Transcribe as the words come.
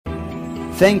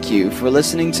Thank you for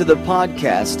listening to the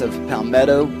podcast of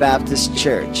Palmetto Baptist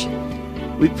Church.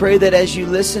 We pray that as you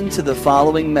listen to the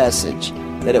following message,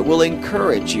 that it will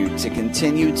encourage you to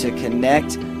continue to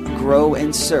connect, grow,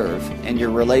 and serve in your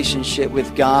relationship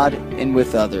with God and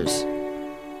with others.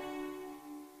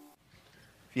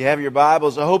 If you have your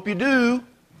Bibles, I hope you do,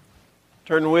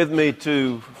 turn with me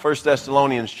to 1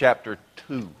 Thessalonians chapter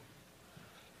 2.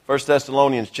 1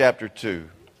 Thessalonians chapter 2.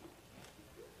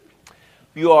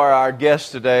 If you are our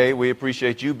guest today, we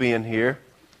appreciate you being here.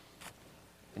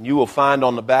 And you will find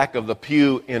on the back of the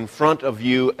pew in front of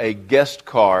you a guest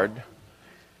card.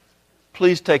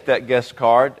 Please take that guest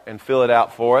card and fill it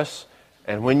out for us.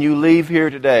 And when you leave here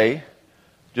today,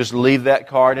 just leave that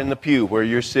card in the pew where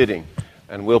you're sitting,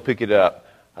 and we'll pick it up.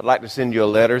 I'd like to send you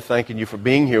a letter thanking you for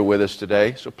being here with us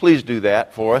today, so please do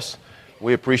that for us.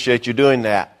 We appreciate you doing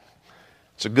that.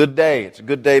 It's a good day. It's a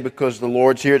good day because the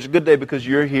Lord's here. It's a good day because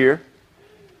you're here.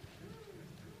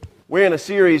 We're in a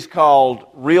series called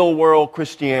Real World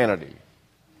Christianity.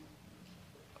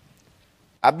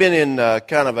 I've been in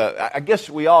I guess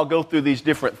we all go through these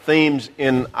different themes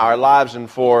in our lives, and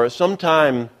for some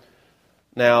time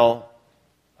now,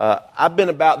 I've been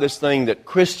about this thing that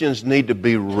Christians need to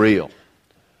be real.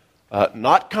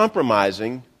 Not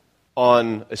compromising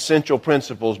on essential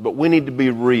principles, but we need to be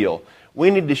real. We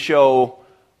need to show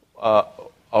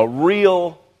a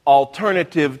real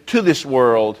alternative to this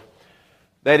world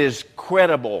that is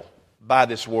credible by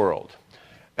this world.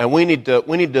 And we need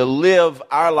to live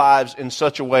our lives in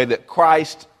such a way that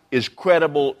Christ is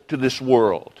credible to this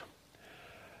world.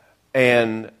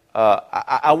 And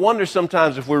I wonder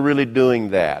sometimes if we're really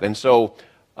doing that. And so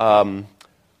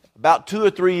about 2 or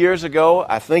 3 years ago,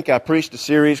 I think I preached a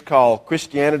series called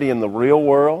Christianity in the Real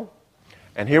World.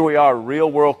 And here we are,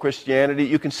 Real World Christianity.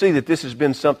 You can see that this has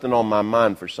been something on my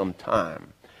mind for some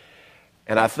time.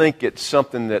 And I think it's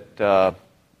something that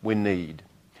we need.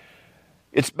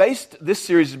 This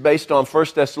series is based on 1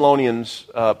 Thessalonians,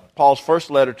 Paul's first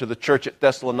letter to the church at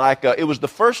Thessalonica. It was the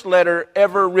first letter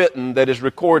ever written that is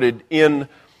recorded in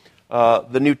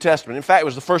the New Testament. In fact, it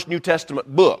was the first New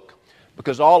Testament book,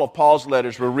 because all of Paul's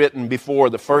letters were written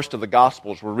before the first of the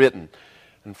Gospels were written.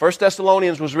 And 1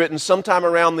 Thessalonians was written sometime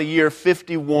around the year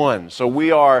 51. So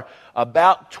we are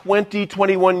about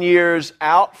 21 years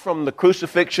out from the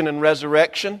crucifixion and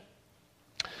resurrection.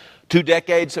 2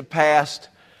 decades have passed.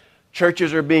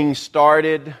 Churches are being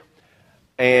started,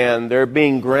 and they're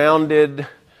being grounded.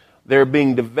 They're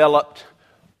being developed.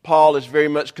 Paul is very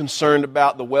much concerned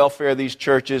about the welfare of these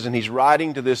churches, and he's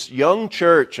writing to this young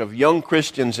church of young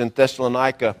Christians in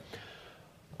Thessalonica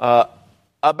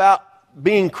about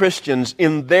being Christians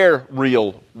in their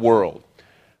real world.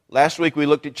 Last week we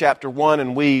looked at chapter 1,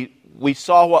 and we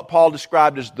saw what Paul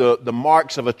described as the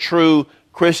marks of a true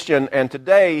Christian, and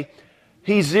today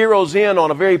he zeroes in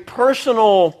on a very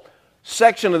personal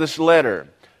section of this letter.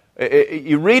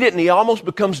 You read it and he almost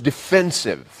becomes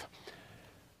defensive,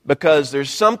 because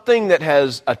there's something that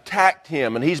has attacked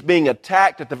him, and he's being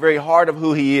attacked at the very heart of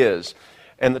who he is.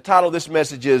 And the title of this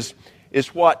message is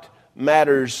What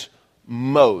Matters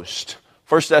Most.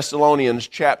 1 Thessalonians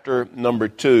chapter number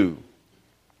 2.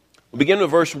 We begin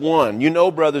with verse 1. You know,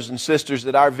 brothers and sisters,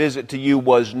 that our visit to you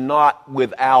was not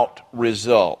without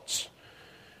results.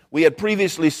 We had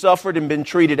previously suffered and been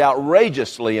treated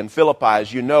outrageously in Philippi,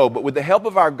 as you know, but with the help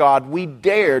of our God, we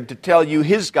dared to tell you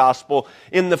His gospel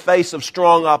in the face of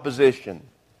strong opposition.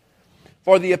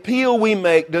 For the appeal we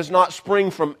make does not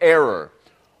spring from error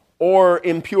or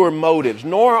impure motives,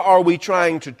 nor are we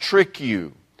trying to trick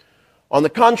you. On the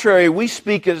contrary, we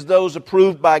speak as those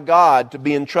approved by God to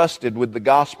be entrusted with the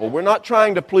gospel. We're not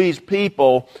trying to please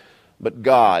people, but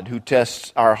God, who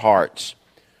tests our hearts.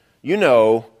 You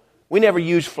know, we never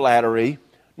use flattery,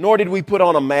 nor did we put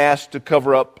on a mask to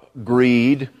cover up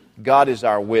greed. God is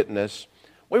our witness.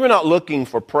 We were not looking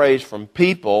for praise from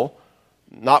people,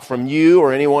 not from you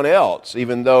or anyone else,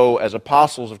 even though as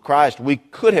apostles of Christ we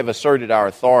could have asserted our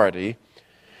authority.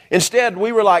 Instead,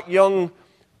 we were like young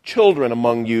children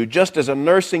among you. Just as a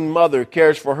nursing mother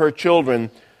cares for her children,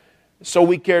 so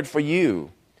we cared for you.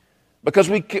 Because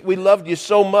we loved you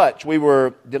so much, we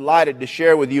were delighted to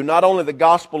share with you not only the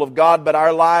gospel of God, but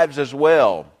our lives as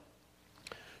well.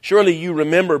 Surely you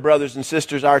remember, brothers and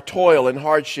sisters, our toil and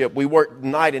hardship. We worked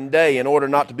night and day in order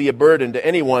not to be a burden to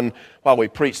anyone while we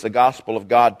preach the gospel of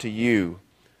God to you.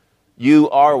 You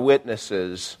are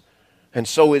witnesses, and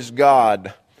so is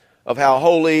God, of how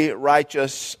holy,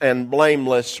 righteous, and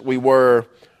blameless we were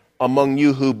among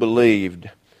you who believed.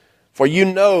 For you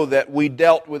know that we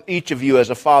dealt with each of you as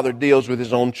a father deals with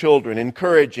his own children,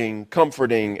 encouraging,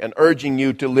 comforting, and urging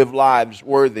you to live lives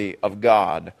worthy of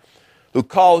God, who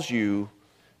calls you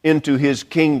into His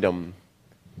kingdom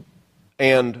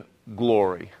and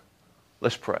glory.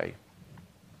 Let's pray.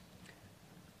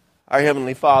 Our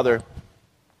Heavenly Father,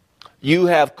 You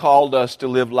have called us to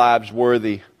live lives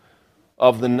worthy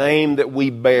of the name that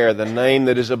we bear, the name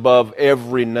that is above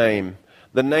every name,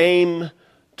 the name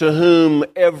to whom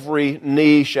every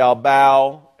knee shall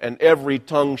bow and every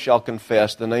tongue shall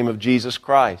confess, the name of Jesus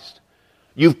Christ.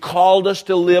 You've called us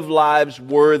to live lives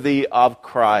worthy of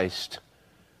Christ.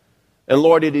 And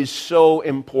Lord, it is so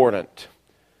important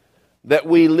that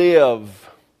we live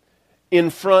in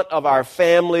front of our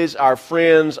families, our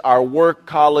friends, our work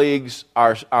colleagues,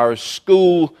 our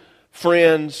school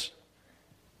friends,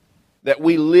 that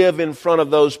we live in front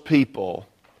of those people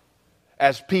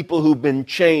as people who've been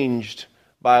changed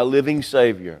by a living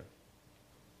Savior.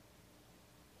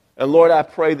 And Lord, I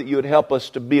pray that You would help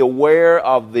us to be aware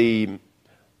of the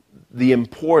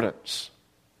importance,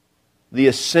 the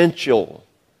essential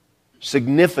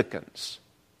significance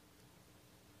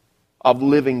of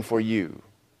living for You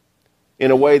in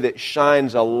a way that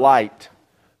shines a light,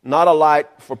 not a light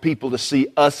for people to see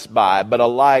us by, but a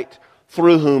light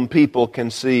through whom people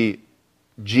can see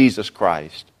Jesus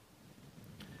Christ.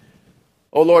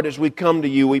 Oh Lord, as we come to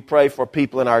You, we pray for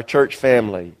people in our church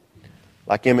family,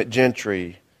 like Emmett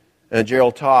Gentry and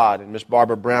Gerald Todd and Miss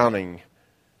Barbara Browning,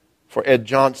 for Ed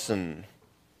Johnson,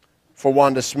 for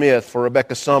Wanda Smith, for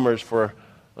Rebecca Summers, for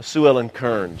Sue Ellen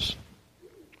Kearns.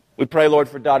 We pray, Lord,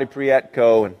 for Dottie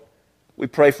Priatko, and we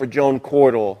pray for Joan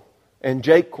Cordell and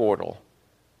Jake Cordell,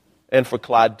 and for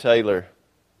Clyde Taylor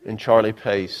and Charlie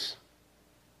Pace.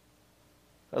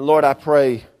 And Lord, I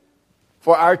pray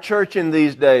for our church in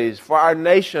these days, for our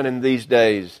nation in these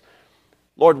days.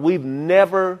 Lord, we've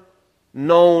never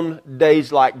known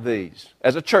days like these.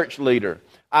 As a church leader,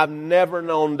 I've never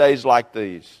known days like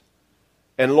these.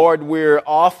 And Lord, we're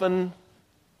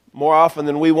more often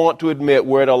than we want to admit,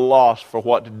 we're at a loss for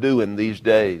what to do in these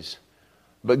days.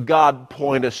 But God,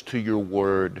 point us to Your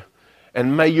Word.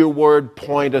 And may Your Word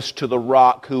point us to the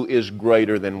rock who is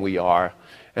greater than we are.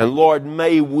 And Lord,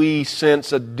 may we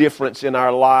sense a difference in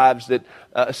our lives, that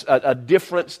a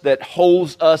difference that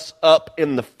holds us up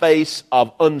in the face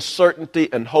of uncertainty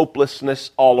and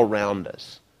hopelessness all around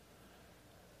us.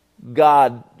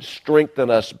 God, strengthen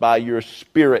us by Your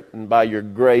Spirit and by Your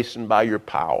grace and by Your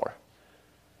power.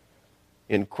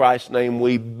 In Christ's name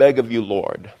we beg of You,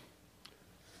 Lord.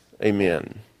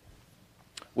 Amen.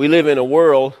 We live in a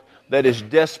world that is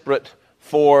desperate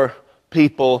for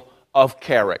people of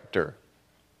character.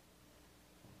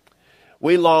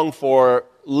 We long for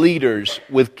leaders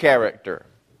with character.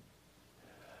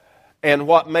 And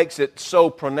what makes it so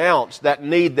pronounced, that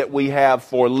need that we have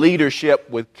for leadership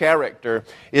with character,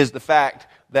 is the fact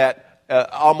that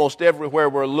almost everywhere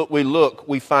we look,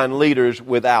 we find leaders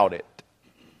without it.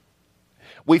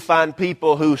 We find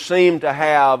people who seem to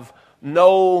have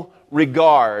no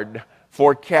regard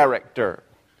for character.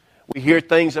 We hear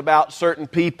things about certain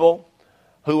people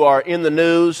who are in the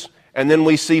news, and then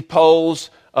we see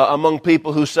polls among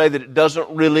people who say that it doesn't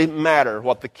really matter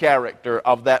what the character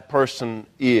of that person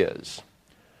is.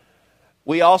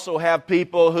 We also have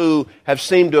people who have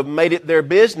seemed to have made it their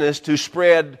business to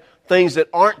spread things that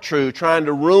aren't true, trying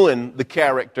to ruin the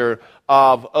character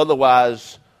of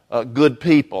otherwise good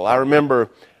people. I remember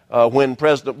when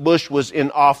President Bush was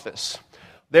in office,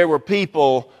 there were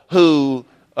people who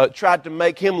tried to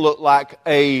make him look like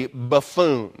a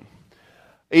buffoon.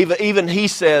 Even he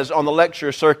says on the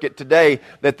lecture circuit today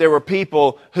that there were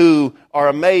people who are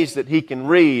amazed that he can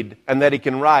read and that he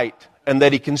can write and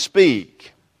that he can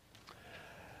speak.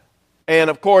 And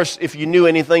of course, if you knew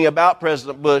anything about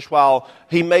President Bush, while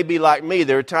he may be like me,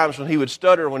 there are times when he would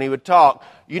stutter when he would talk.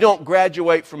 You don't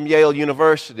graduate from Yale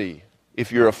University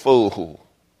if you're a fool.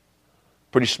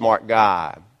 Pretty smart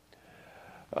guy.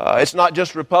 It's not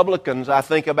just Republicans. I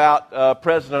think about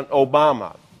President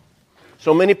Obama.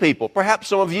 So many people, perhaps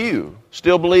some of you,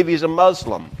 still believe he's a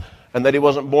Muslim and that he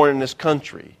wasn't born in this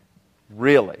country.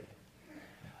 Really?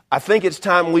 I think it's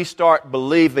time we start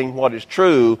believing what is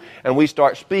true and we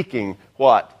start speaking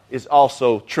what is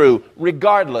also true,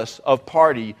 regardless of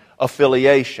party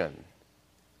affiliation.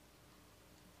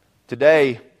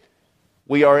 Today,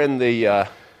 we are in the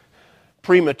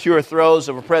premature throes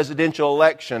of a presidential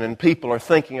election, and people are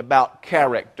thinking about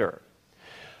character.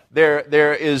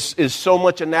 There is so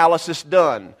much analysis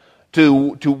done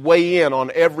to weigh in on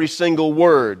every single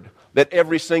word that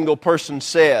every single person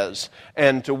says,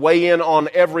 and to weigh in on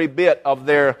every bit of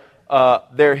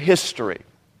their history,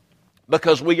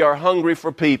 because we are hungry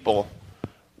for people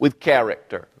with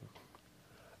character.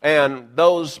 And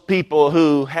those people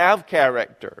who have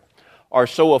character are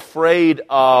so afraid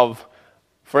of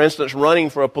For instance, running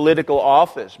for a political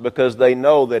office because they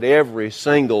know that every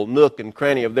single nook and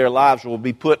cranny of their lives will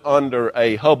be put under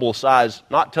a Hubble-sized,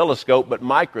 not telescope, but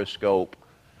microscope.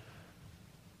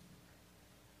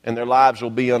 And their lives will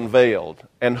be unveiled.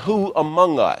 And who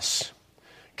among us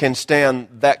can stand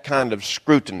that kind of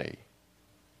scrutiny?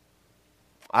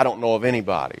 I don't know of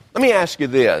anybody. Let me ask you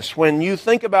this. When you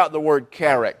think about the word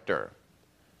character,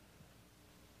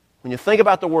 when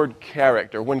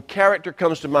character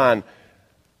comes to mind,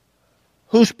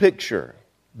 whose picture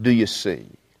do you see?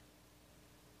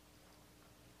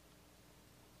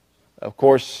 Of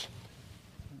course,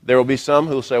 there will be some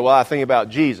who will say, well, I think about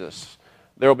Jesus.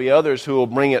 There will be others who will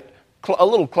bring it a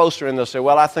little closer and they'll say,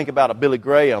 well, I think about a Billy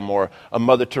Graham or a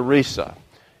Mother Teresa.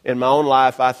 In my own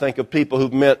life, I think of people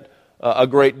who've meant a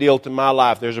great deal to my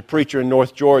life. There's a preacher in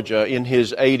North Georgia in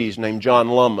his 80s named John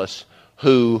Lummis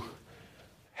who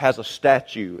has a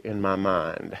statue in my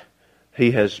mind.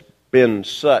 He has been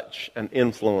such an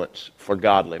influence for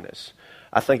godliness.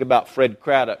 I think about Fred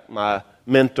Craddock, my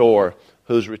mentor,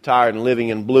 who's retired and living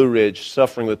in Blue Ridge,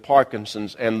 suffering with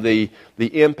Parkinson's, and the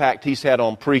impact he's had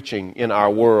on preaching in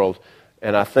our world.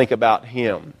 And I think about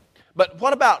him. But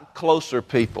what about closer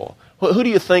people? Who do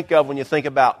you think of when you think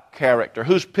about character?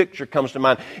 Whose picture comes to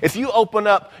mind? If you open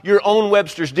up your own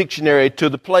Webster's dictionary to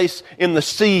the place in the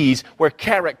C's where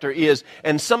character is,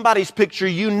 and somebody's picture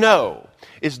you know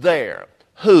is there,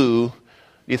 who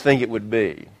do you think it would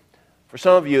be? For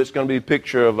some of you, it's going to be a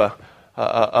picture of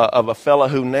a fellow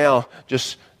who now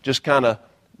just kind of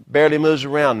barely moves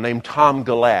around, named Tom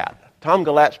Gallatt. Tom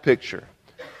Gallatt's picture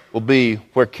will be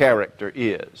where character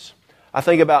is. I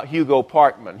think about Hugo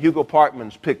Parkman. Hugo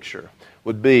Parkman's picture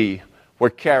would be where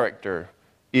character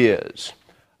is.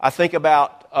 I think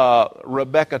about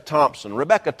Rebecca Thompson.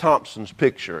 Rebecca Thompson's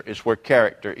picture is where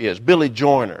character is. Billy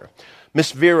Joyner.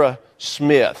 Miss Vera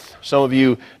Smith. Some of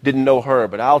you didn't know her,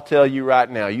 but I'll tell you right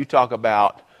now, you talk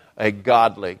about a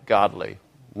godly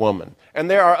woman. And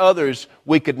there are others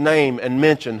we could name and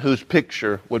mention whose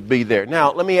picture would be there.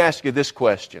 Now, let me ask you this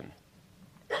question.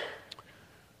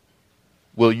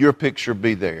 Will your picture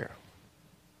be there?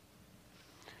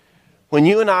 When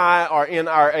you and I are in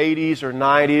our 80s or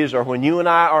 90s, or when you and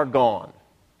I are gone,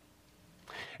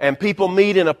 and people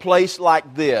meet in a place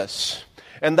like this,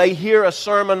 and they hear a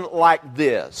sermon like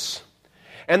this,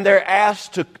 and they're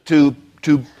asked to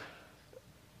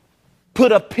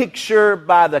put a picture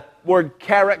by the word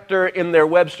character in their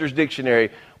Webster's dictionary,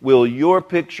 will your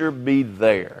picture be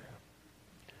there?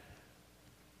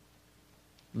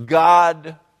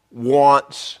 God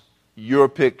wants your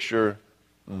picture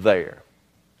there.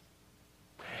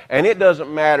 And it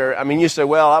doesn't matter. I mean, you say,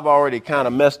 well, I've already kind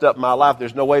of messed up my life.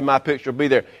 There's no way my picture will be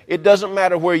there. It doesn't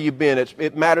matter where you've been.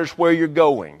 It matters where you're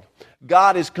going.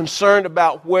 God is concerned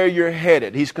about where you're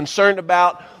headed. He's concerned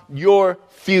about your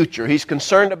future. He's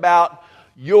concerned about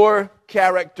your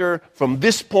character from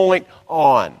this point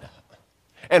on.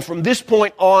 And from this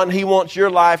point on, He wants your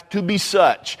life to be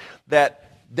such that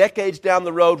decades down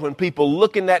the road, when people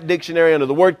look in that dictionary under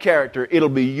the word character, it'll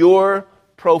be your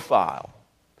profile.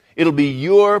 It'll be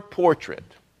your portrait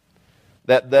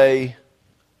that they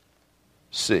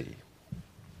see.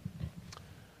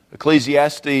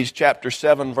 Ecclesiastes chapter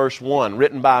 7 verse 1,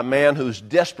 written by a man who's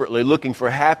desperately looking for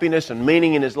happiness and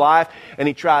meaning in his life, and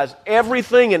he tries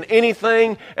everything and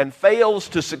anything and fails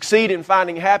to succeed in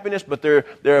finding happiness, but there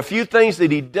are a few things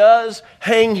that he does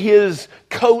hang his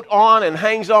coat on and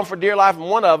hangs on for dear life, and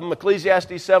one of them,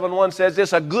 Ecclesiastes 7:1 says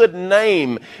this, a good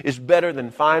name is better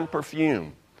than fine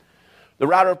perfume. The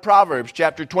writer of Proverbs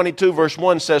chapter 22 verse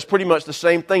 1 says pretty much the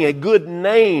same thing. A good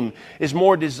name is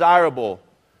more desirable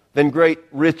than great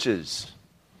riches.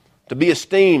 To be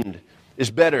esteemed is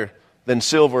better than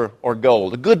silver or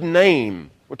gold. A good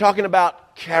name. We're talking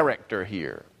about character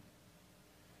here.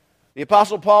 The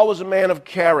Apostle Paul was a man of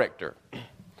character.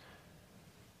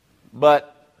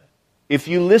 But if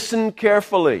you listen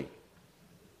carefully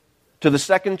to the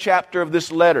second chapter of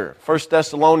this letter, 1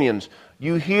 Thessalonians,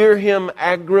 you hear him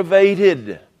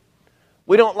aggravated.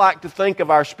 We don't like to think of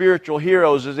our spiritual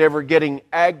heroes as ever getting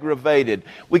aggravated.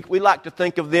 We like to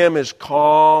think of them as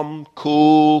calm,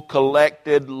 cool,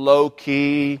 collected,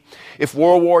 low-key. If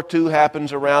World War II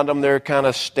happens around them, they're kind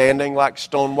of standing like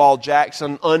Stonewall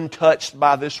Jackson, untouched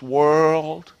by this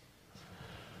world.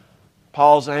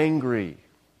 Paul's angry.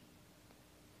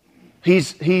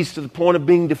 He's to the point of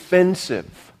being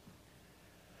defensive.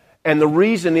 And the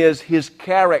reason is his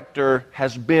character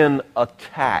has been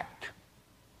attacked.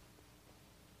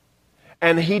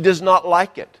 And he does not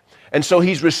like it. And so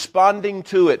he's responding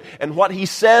to it. And what he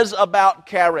says about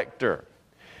character,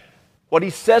 what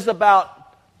he says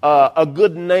about a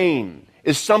good name,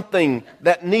 is something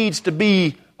that needs to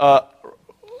be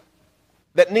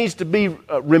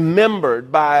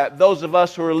remembered by those of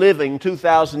us who are living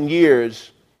 2,000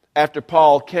 years after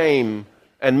Paul came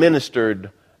and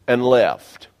ministered and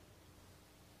left.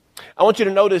 I want you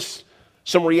to notice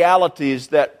some realities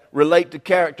that relate to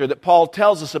character that Paul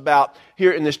tells us about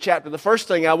here in this chapter. The first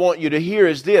thing I want you to hear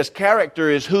is this: character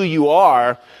is who you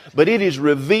are, but it is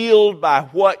revealed by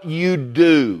what you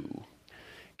do.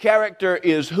 Character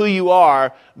is who you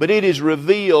are, but it is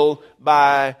revealed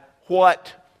by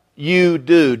what you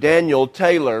do. Daniel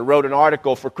Taylor wrote an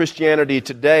article for Christianity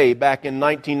Today back in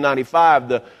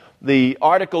 1995. The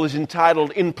article is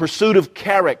entitled "In Pursuit of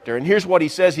Character." And here's what he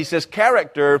says. He says,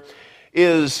 character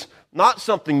is not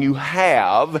something you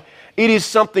have. It is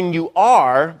something you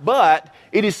are, but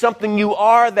it is something you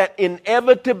are that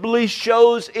inevitably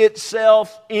shows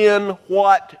itself in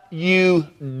what you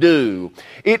do.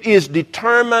 It is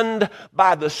determined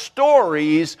by the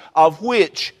stories of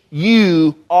which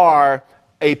you are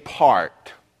a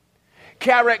part.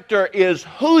 Character is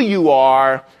who you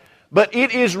are, but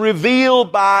it is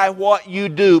revealed by what you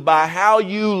do, by how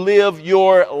you live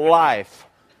your life.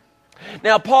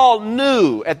 Now, Paul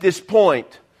knew at this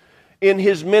point in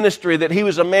his ministry that he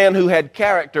was a man who had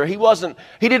character. He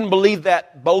didn't believe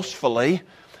that boastfully.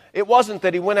 It wasn't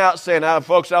that he went out saying,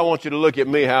 folks, I want you to look at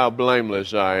me, how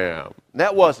blameless I am.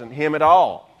 That wasn't him at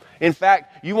all. In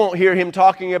fact, you won't hear him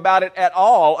talking about it at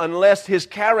all unless his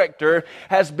character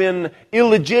has been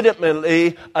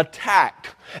illegitimately attacked.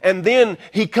 And then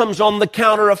he comes on the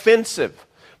counteroffensive.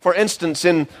 For instance,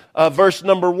 in verse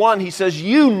number 1, he says,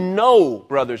 "You know,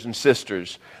 brothers and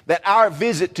sisters, that our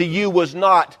visit to you was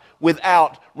not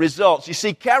without results." You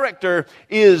see, character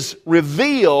is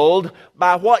revealed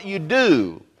by what you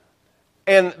do.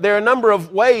 And there are a number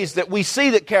of ways that we see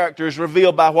that character is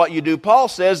revealed by what you do. Paul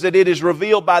says that it is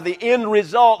revealed by the end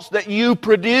results that you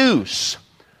produce.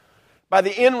 By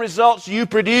the end results you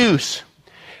produce.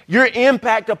 Your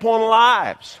impact upon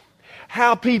lives.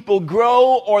 How people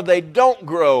grow or they don't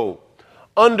grow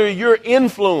under your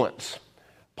influence.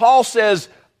 Paul says,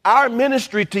 our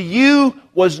ministry to you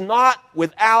was not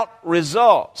without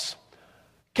results.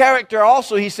 Character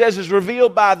also, he says, is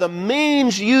revealed by the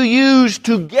means you use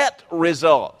to get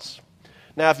results.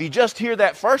 Now, if you just hear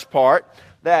that first part,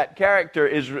 that character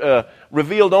is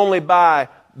revealed only by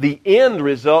the end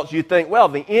results, you think, well,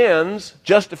 the ends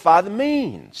justify the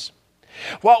means.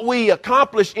 What we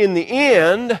accomplish in the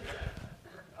end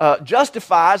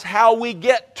justifies how we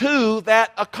get to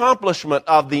that accomplishment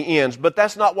of the ends. But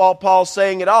that's not what Paul's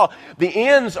saying at all. The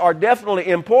ends are definitely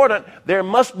important. There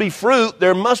must be fruit.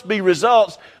 There must be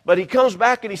results. But he comes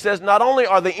back and he says, not only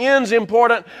are the ends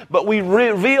important, but we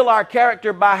reveal our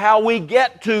character by how we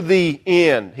get to the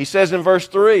end. He says in verse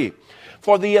 3,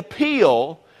 "For the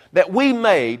appeal that we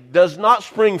made does not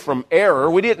spring from error."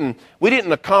 We didn't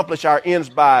accomplish our ends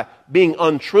by being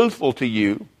untruthful to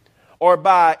you, or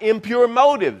by impure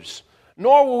motives,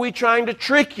 nor were we trying to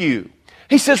trick you.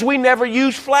 He says we never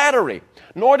used flattery,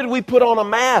 nor did we put on a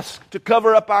mask to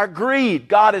cover up our greed.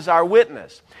 God is our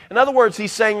witness. In other words,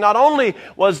 he's saying not only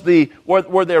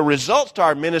were there results to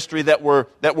our ministry that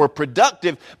were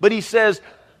productive, but he says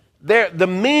the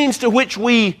means through which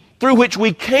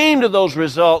we came to those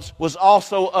results was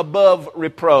also above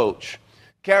reproach.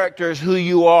 Character is who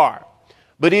you are,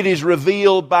 but it is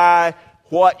revealed by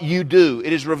what you do.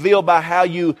 It is revealed by how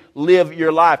you live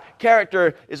your life.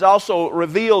 Character is also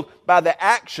revealed by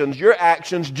your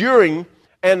actions during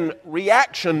and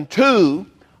reaction to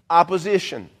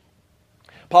opposition.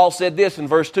 Paul said this in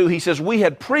verse 2. He says, "We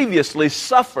had previously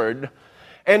suffered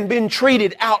and been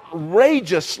treated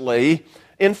outrageously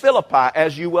in Philippi,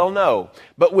 as you well know.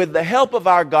 But with the help of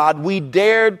our God, we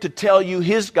dared to tell you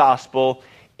His gospel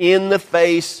in the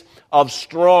face of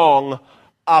strong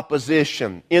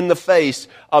opposition." In the face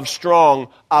of strong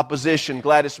opposition.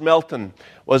 Gladys Melton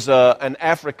was an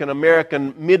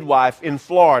African-American midwife in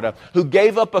Florida who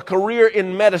gave up a career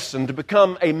in medicine to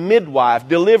become a midwife,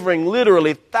 delivering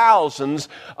literally thousands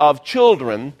of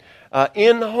children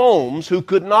in homes who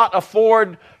could not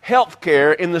afford health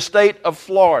care in the state of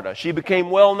Florida. She became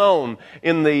well known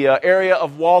in the area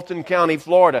of Walton County,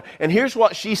 Florida. And here's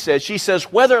what she says. She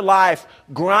says, "Whether life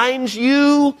grinds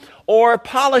you or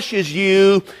polishes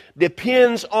you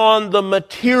depends on the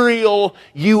material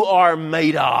you are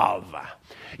made of."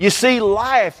 You see,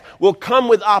 life will come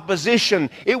with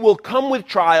opposition. It will come with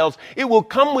trials. It will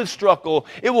come with struggle.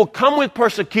 It will come with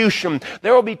persecution.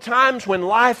 There will be times when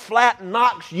life flat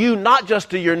knocks you not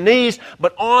just to your knees,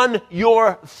 but on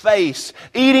your face,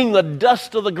 eating the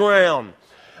dust of the ground.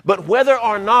 But whether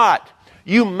or not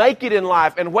you make it in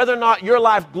life, and whether or not your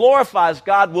life glorifies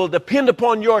God will depend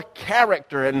upon your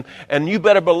character. And you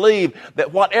better believe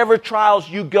that whatever trials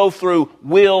you go through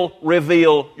will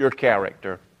reveal your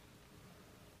character.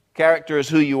 Character is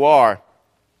who you are.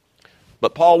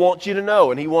 But Paul wants you to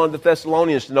know, and he wanted the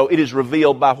Thessalonians to know, it is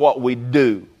revealed by what we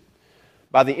do,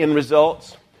 by the end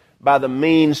results, by the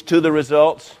means to the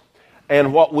results,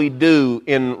 and what we do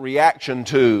in reaction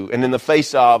to and in the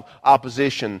face of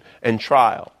opposition and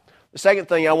trial. The second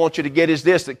thing I want you to get is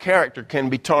this, that character can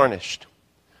be tarnished.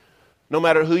 No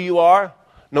matter who you are,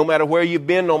 no matter where you've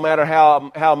been, no matter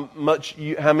how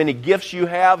many gifts you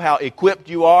have, how equipped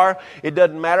you are, it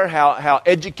doesn't matter how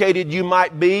educated you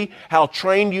might be, how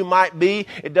trained you might be,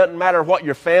 it doesn't matter what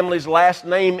your family's last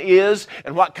name is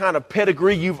and what kind of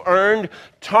pedigree you've earned,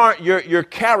 your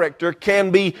character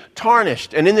can be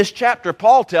tarnished. And in this chapter,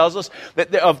 Paul tells us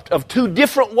that of two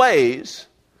different ways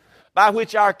by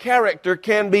which our character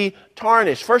can be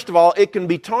tarnished. First of all, it can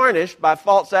be tarnished by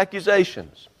false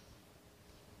accusations.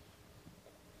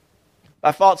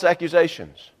 By false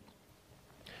accusations.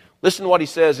 Listen to what he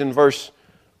says in verse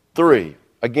 3.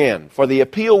 Again, for the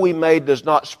appeal we made does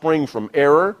not spring from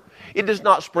error. It does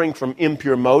not spring from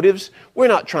impure motives. We're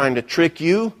not trying to trick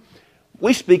you.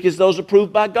 We speak as those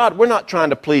approved by God. We're not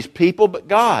trying to please people, but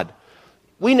God.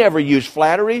 We never use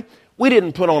flattery. We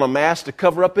didn't put on a mask to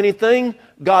cover up anything.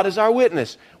 God is our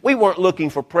witness. We weren't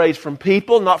looking for praise from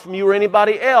people, not from you or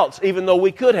anybody else, even though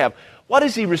we could have. What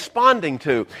is he responding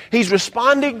to? He's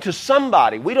responding to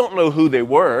somebody. We don't know who they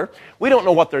were. We don't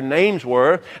know what their names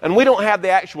were. And we don't have the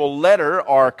actual letter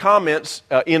or comments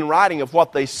in writing of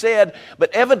what they said.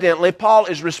 But evidently, Paul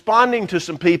is responding to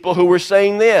some people who were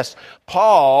saying this.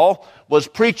 Paul was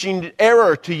preaching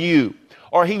error to you.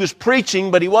 Or he was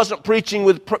preaching, but he wasn't preaching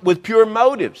with pure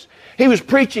motives. He was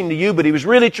preaching to you, but he was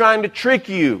really trying to trick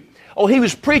you. Oh, he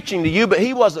was preaching to you, but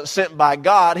he wasn't sent by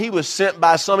God. He was sent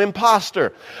by some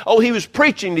imposter. Oh, he was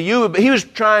preaching to you, but he was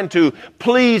trying to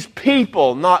please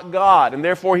people, not God, and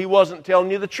therefore he wasn't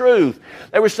telling you the truth.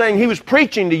 They were saying he was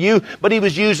preaching to you, but he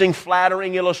was using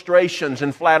flattering illustrations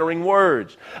and flattering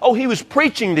words. Oh, he was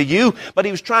preaching to you, but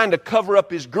he was trying to cover up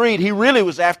his greed. He really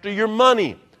was after your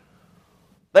money.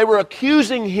 They were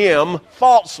accusing him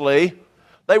falsely.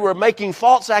 They were making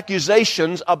false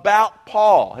accusations about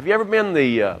Paul. Have you ever been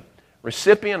the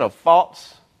recipient of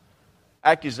false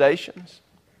accusations?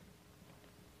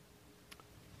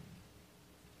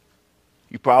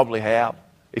 You probably have.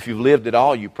 If you've lived at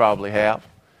all, you probably have.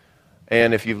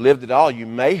 And if you've lived at all, you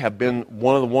may have been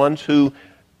one of the ones who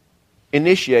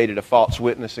initiated a false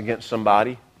witness against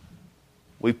somebody.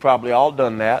 We've probably all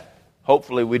done that.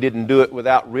 Hopefully we didn't do it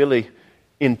without really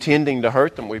intending to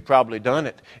hurt them. We've probably done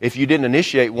it. If you didn't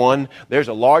initiate one, there's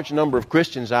a large number of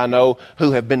Christians I know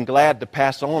who have been glad to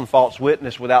pass on false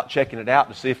witness without checking it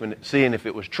out to seeing if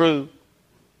it was true.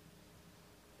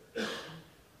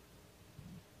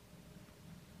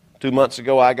 2 months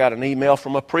ago, I got an email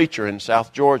from a preacher in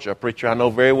South Georgia, a preacher I know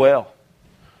very well.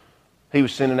 He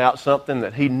was sending out something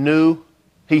that he knew,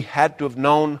 he had to have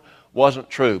known wasn't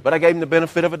true. But I gave him the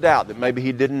benefit of a doubt that maybe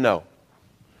he didn't know.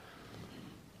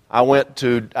 I went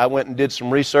and did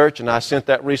some research, and I sent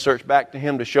that research back to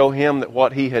him to show him that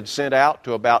what he had sent out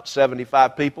to about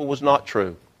 75 people was not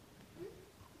true.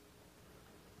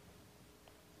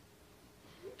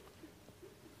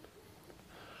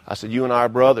 I said, you and I are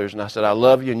brothers, and I said, I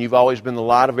love you, and you've always been the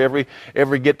light of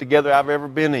every get-together I've ever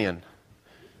been in.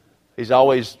 He's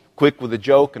always quick with a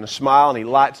joke and a smile, and he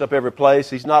lights up every place.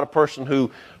 He's not a person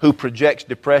who projects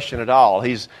depression at all.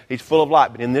 He's full of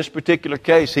light. But in this particular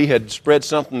case, he had spread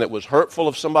something that was hurtful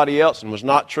of somebody else and was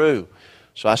not true.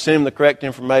 So I sent him the correct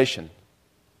information.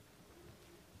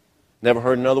 Never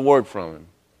heard another word from him.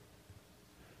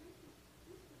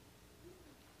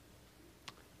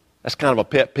 That's kind of a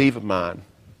pet peeve of mine.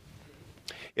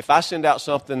 If I send out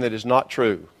something that is not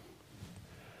true,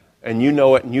 and you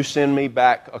know it, and you send me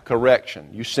back a correction,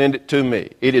 you send it to me,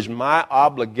 it is my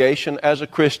obligation as a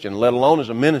Christian, let alone as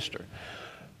a minister,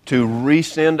 to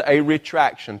resend a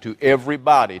retraction to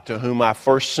everybody to whom I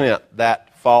first sent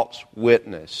that false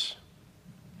witness.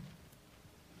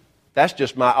 That's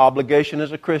just my obligation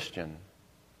as a Christian.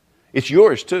 It's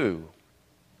yours too.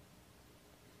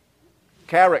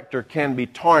 Character can be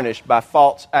tarnished by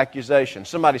false accusation.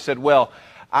 Somebody said, well,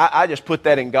 I just put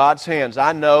that in God's hands.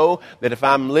 I know that if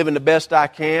I'm living the best I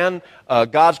can,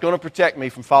 God's going to protect me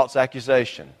from false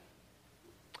accusation.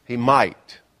 He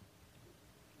might.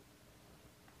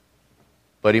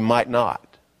 But He might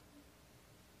not.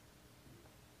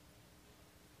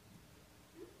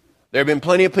 There have been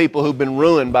plenty of people who've been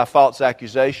ruined by false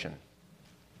accusation.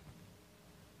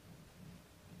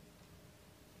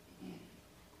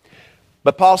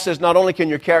 But Paul says not only can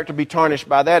your character be tarnished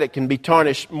by that, it can be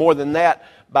tarnished more than that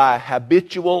by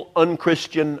habitual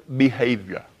unchristian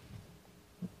behavior.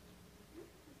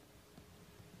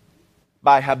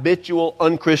 By habitual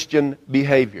unchristian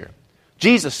behavior.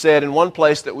 Jesus said in one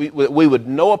place that we would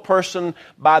know a person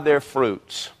by their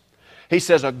fruits. He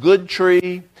says a good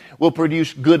tree will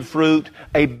produce good fruit.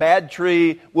 A bad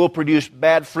tree will produce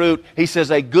bad fruit. He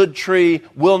says a good tree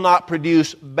will not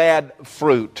produce bad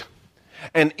fruit.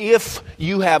 And if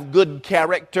you have good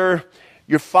character,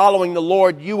 you're following the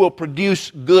Lord, you will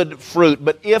produce good fruit.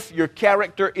 But if your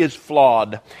character is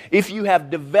flawed, if you have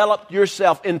developed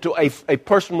yourself into a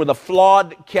person with a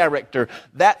flawed character,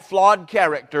 that flawed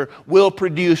character will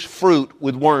produce fruit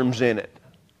with worms in it.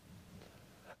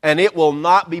 And it will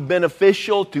not be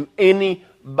beneficial to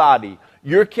anybody.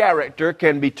 Your character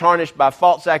can be tarnished by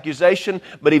false accusation,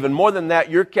 but even more than that,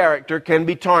 your character can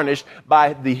be tarnished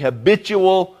by the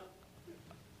habitual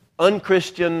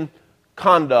unchristian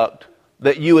conduct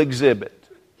that you exhibit.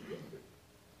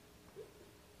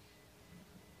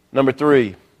 Number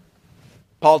 3,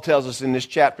 Paul tells us in this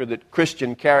chapter that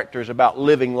Christian character is about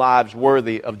living lives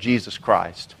worthy of Jesus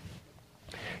Christ.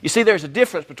 You see, there's a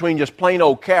difference between just plain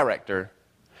old character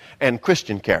and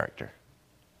Christian character.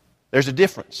 There's a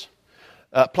difference.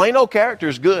 Plain old character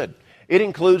is good. It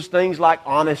includes things like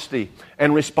honesty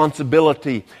and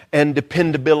responsibility and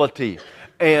dependability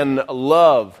and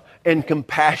love and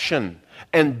compassion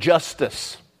and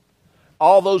justice.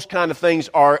 All those kind of things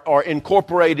are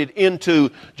incorporated into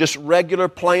just regular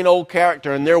plain old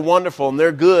character, and they're wonderful and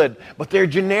they're good, but they're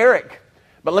generic.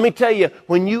 But let me tell you,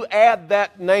 when you add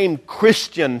that name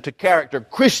Christian to character,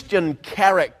 Christian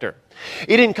character,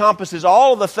 it encompasses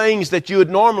all of the things that you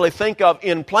would normally think of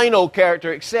in plain old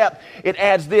character, except it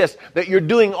adds this, that you're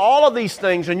doing all of these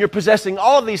things and you're possessing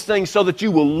all of these things so that you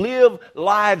will live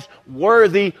lives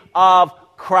worthy of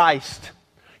Christ.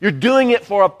 You're doing it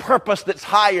for a purpose that's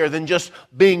higher than just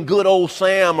being good old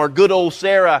Sam or good old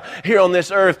Sarah here on this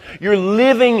earth. You're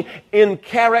living in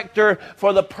character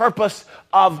for the purpose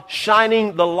of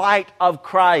shining the light of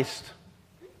Christ.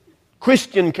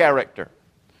 Christian character.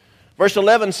 Verse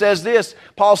 11 says this,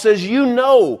 Paul says, you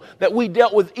know that we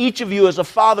dealt with each of you as a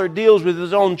father deals with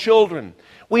his own children.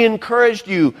 We encouraged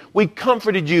you, we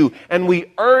comforted you, and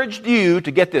we urged you,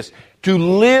 to get this, to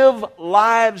live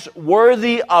lives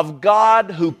worthy of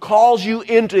God who calls you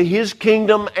into His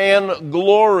kingdom and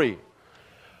glory.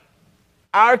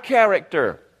 Our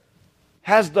character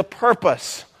has the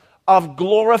purpose of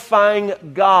glorifying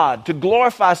God. To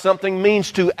glorify something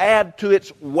means to add to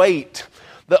its weight.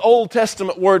 The Old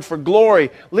Testament word for glory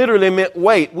literally meant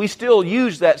weight. We still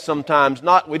use that sometimes.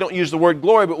 We don't use the word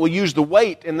glory, but we use the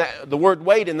word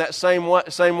weight in that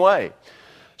same way.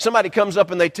 Somebody comes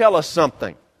up and they tell us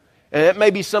something. And it may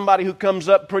be somebody who comes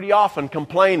up pretty often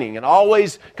complaining and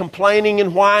always complaining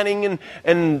and whining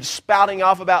and spouting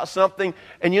off about something.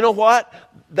 And you know what?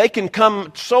 They can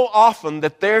come so often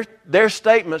that their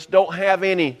statements don't have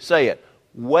any, say it,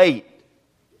 weight.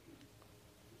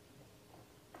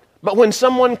 But when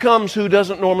someone comes who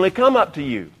doesn't normally come up to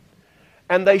you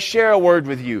and they share a word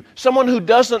with you, someone who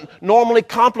doesn't normally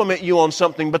compliment you on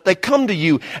something, but they come to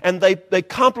you and they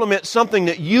compliment something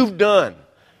that you've done.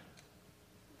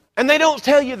 And they don't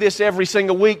tell you this every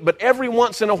single week, but every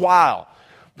once in a while,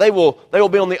 they will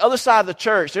be on the other side of the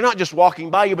church. They're not just walking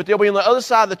by you, but they'll be on the other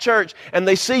side of the church, and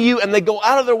they see you, and they go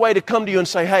out of their way to come to you and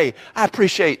say, hey, I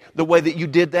appreciate the way that you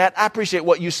did that. I appreciate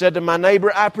what you said to my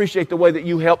neighbor. I appreciate the way that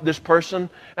you helped this person.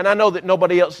 And I know that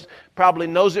nobody else probably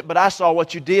knows it, but I saw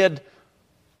what you did.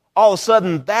 All of a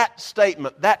sudden, that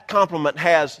statement, that compliment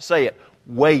has, say it,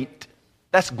 weight.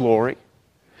 That's glory.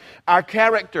 Our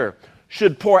character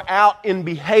should pour out in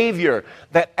behavior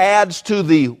that adds to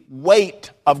the weight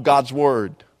of God's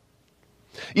Word.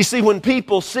 You see, when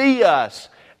people see us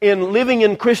in living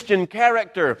in Christian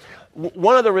character,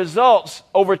 one of the results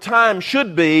over time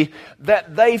should be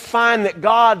that they find that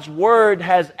God's Word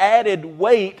has added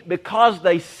weight because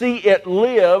they see it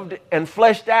lived and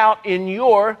fleshed out in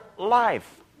your life.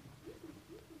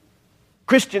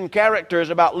 Christian character is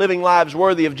about living lives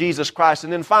worthy of Jesus Christ.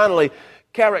 And then finally,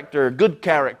 character, good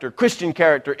character, Christian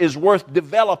character is worth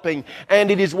developing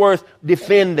and it is worth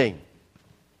defending.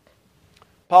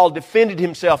 Paul defended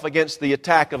himself against the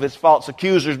attack of his false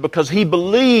accusers because he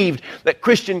believed that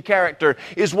Christian character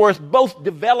is worth both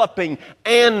developing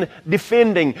and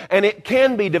defending. And it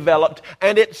can be developed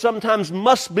and it sometimes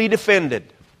must be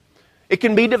defended. It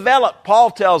can be developed.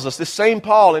 Paul tells us, this same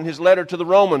Paul in his letter to the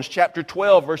Romans, chapter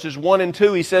 12, verses 1 and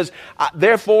 2, he says,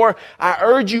 "Therefore, I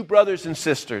urge you, brothers and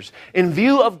sisters, in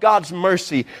view of God's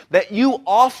mercy, that you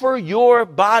offer your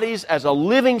bodies as a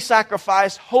living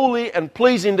sacrifice, holy and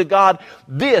pleasing to God.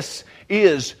 This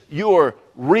is your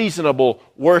reasonable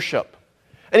worship."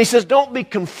 And he says, don't be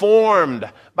conformed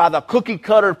by the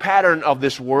cookie-cutter pattern of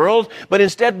this world, but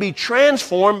instead be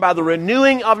transformed by the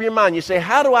renewing of your mind. You say,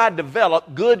 how do I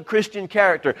develop good Christian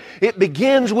character? It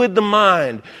begins with the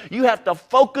mind. You have to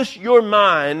focus your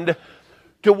mind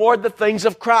toward the things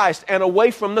of Christ and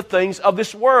away from the things of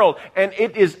this world. And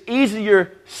it is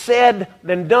easier said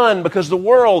than done, because the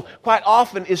world quite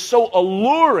often is so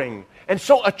alluring and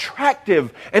so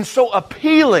attractive and so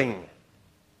appealing,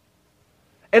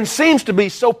 and seems to be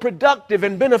so productive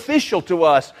and beneficial to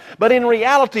us. But in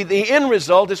reality, the end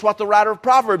result is what the writer of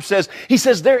Proverbs says. He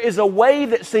says, there is a way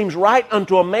that seems right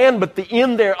unto a man, but the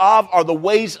end thereof are the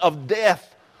ways of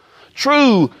death.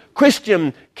 True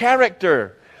Christian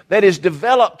character that is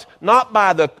developed not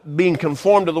by the being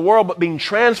conformed to the world, but being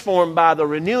transformed by the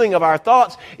renewing of our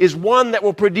thoughts, is one that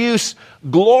will produce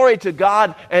glory to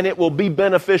God, and it will be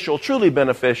beneficial, truly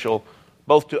beneficial,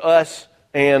 both to us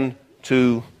and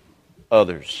to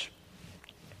others.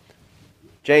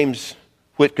 James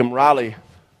Whitcomb Riley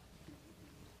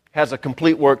has a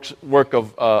complete work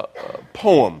of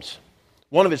poems.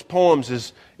 One of his poems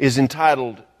is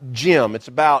entitled Jim. It's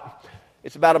about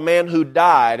a man who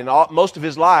died, and most of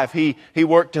his life he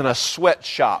worked in a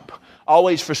sweatshop,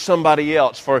 always for somebody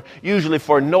else, usually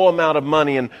for no amount of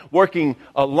money, and working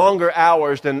longer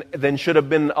hours than should have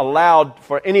been allowed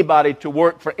for anybody to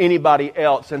work for anybody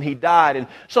else. And he died, and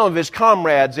some of his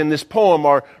comrades in this poem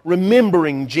are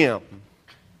remembering Jim.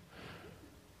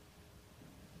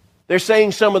 They're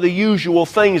saying some of the usual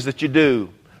things that you do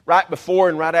right before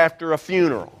and right after a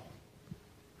funeral.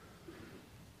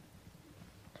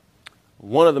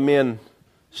 One of the men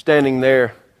standing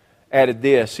there added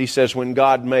this. He says, when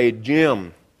God made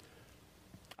Jim,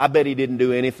 I bet he didn't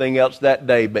do anything else that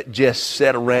day but just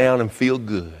sit around and feel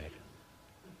good.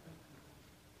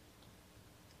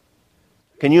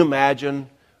 Can you imagine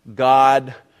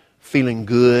God feeling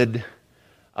good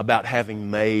about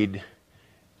having made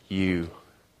you?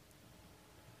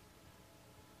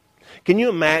 Can you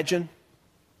imagine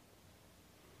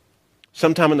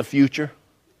sometime in the future,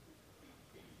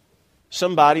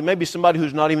 maybe somebody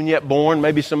who's not even yet born,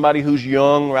 maybe somebody who's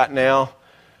young right now,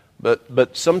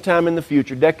 but sometime in the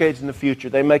future, decades in the future,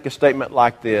 they make a statement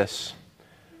like this: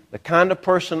 the kind of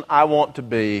person I want to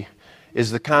be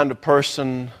is the kind of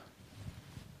person,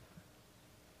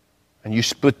 and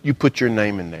you put your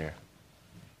name in there.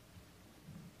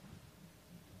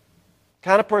 The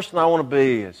kind of person I want to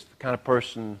be is the kind of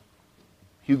person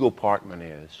Hugo Parkman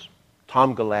is,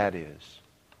 Tom Galat is,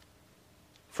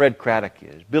 Fred Craddock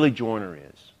is, Billy Joyner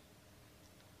is,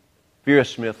 Vera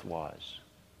Smith was,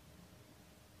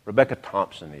 Rebecca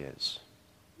Thompson is.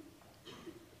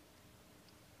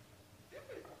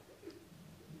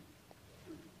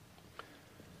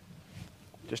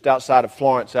 Just outside of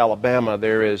Florence, Alabama,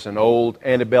 there is an old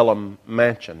antebellum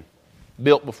mansion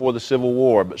built before the Civil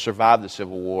War but survived the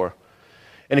Civil War.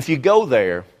 And if you go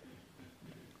there,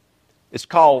 it's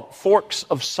called Forks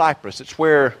of Cypress. It's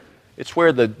where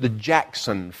the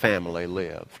Jackson family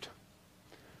lived.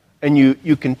 And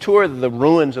you can tour the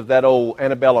ruins of that old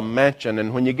antebellum mansion,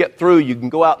 and when you get through, you can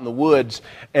go out in the woods,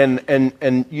 and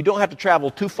you don't have to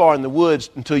travel too far in the woods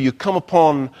until you come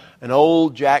upon an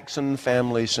old Jackson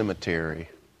family cemetery.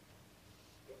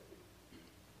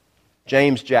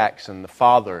 James Jackson, the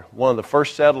father, one of the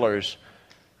first settlers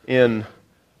in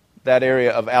that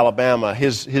area of Alabama,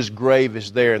 his grave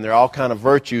is there, and there are all kind of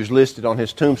virtues listed on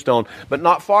his tombstone. But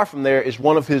not far from there is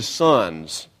one of his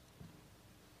sons,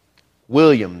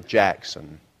 William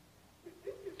Jackson.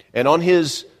 And on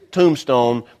his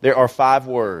tombstone, there are 5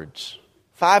 words.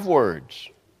 5 words.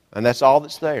 And that's all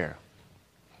that's there.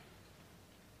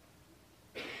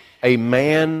 A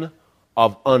man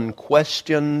of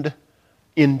unquestioned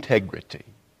integrity.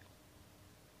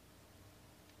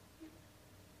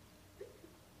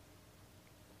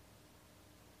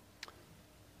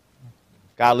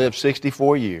 Guy lived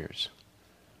 64 years.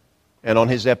 And on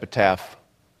his epitaph,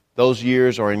 those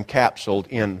years are encapsulated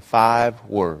in 5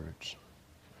 words.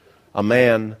 A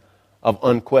man of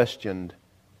unquestioned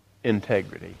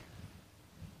integrity.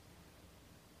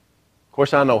 Of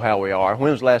course, I know how we are.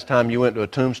 When was the last time you went to a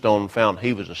tombstone and found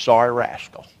he was a sorry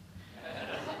rascal?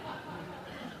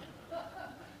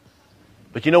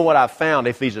 But you know what I've found?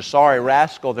 If he's a sorry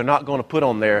rascal, they're not going to put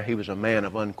on there he was a man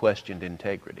of unquestioned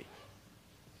integrity.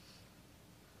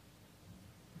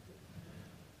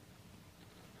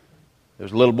 There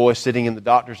was a little boy sitting in the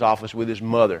doctor's office with his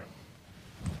mother,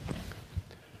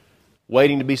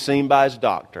 waiting to be seen by his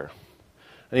doctor.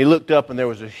 And he looked up and there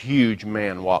was a huge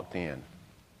man walked in.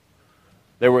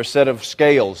 There were a set of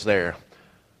scales there.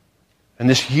 And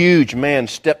this huge man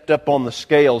stepped up on the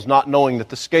scales, not knowing that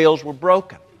the scales were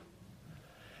broken.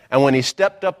 And when he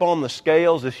stepped up on the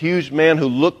scales, this huge man who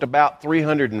looked about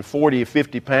 340 or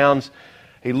 50 pounds,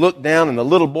 he looked down, and the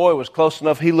little boy was close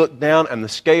enough. He looked down, and the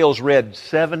scales read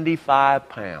 75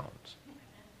 pounds.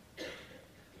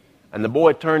 And the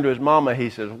boy turned to his mama. He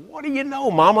says, "What do you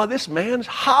know, Mama? This man's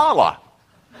holla."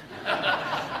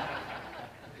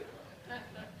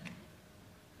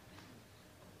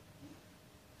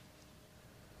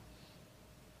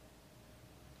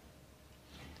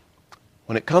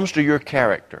 When it comes to your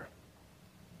character,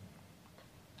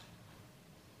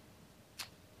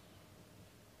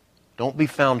 don't be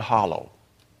found hollow.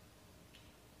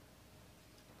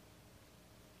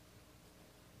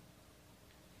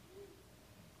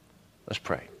 Let's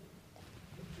pray.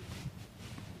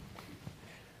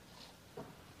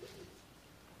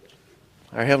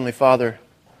 Our Heavenly Father,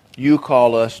 you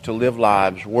call us to live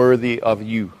lives worthy of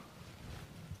you.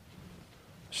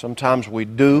 Sometimes we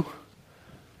do.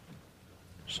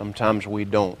 Sometimes we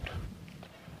don't.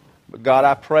 But God,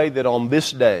 I pray that on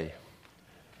this day,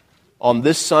 on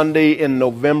this Sunday in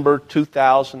November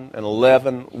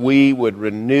 2011, we would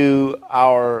renew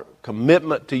our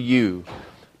commitment to you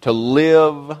to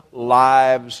live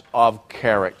lives of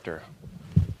character.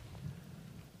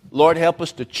 Lord, help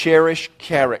us to cherish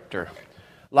character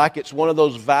like it's one of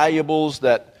those valuables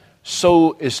that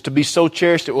is to be so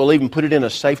cherished that we'll even put it in a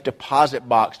safe deposit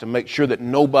box to make sure that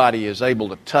nobody is able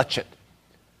to touch it.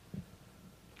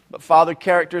 But Father,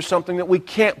 character is something that we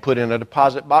can't put in a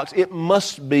deposit box. It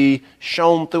must be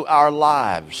shown through our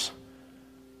lives.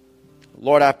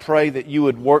 Lord, I pray that you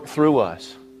would work through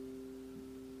us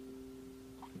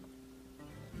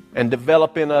and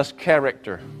develop in us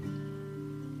character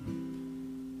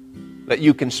that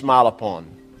you can smile upon,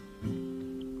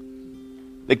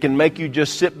 that can make you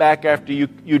just sit back after you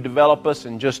develop us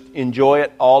and just enjoy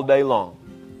it all day long.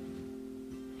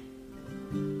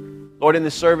 Lord, in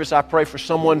this service, I pray for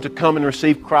someone to come and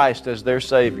receive Christ as their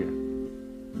Savior,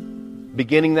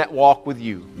 beginning that walk with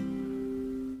you.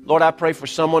 Lord, I pray for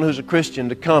someone who's a Christian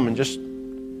to come and just,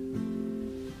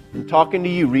 in talking to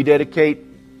you,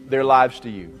 rededicate their lives to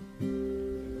you.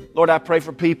 Lord, I pray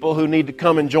for people who need to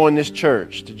come and join this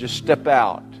church, to just step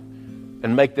out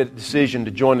and make that decision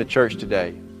to join the church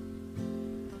today.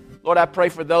 Lord, I pray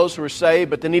for those who are saved,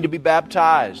 but they need to be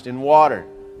baptized in water.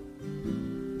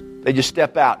 They just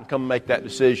step out and come make that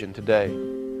decision today.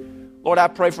 Lord, I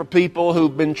pray for people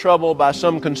who've been troubled by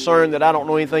some concern that I don't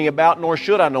know anything about, nor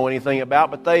should I know anything about,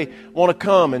 but they want to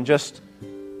come and just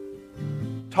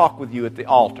talk with you at the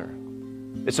altar.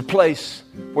 It's a place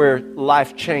where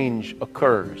life change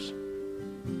occurs.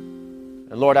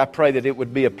 And Lord, I pray that it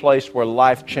would be a place where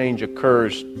life change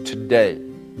occurs today.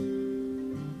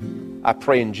 I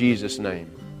pray in Jesus'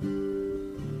 name.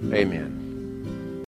 Amen.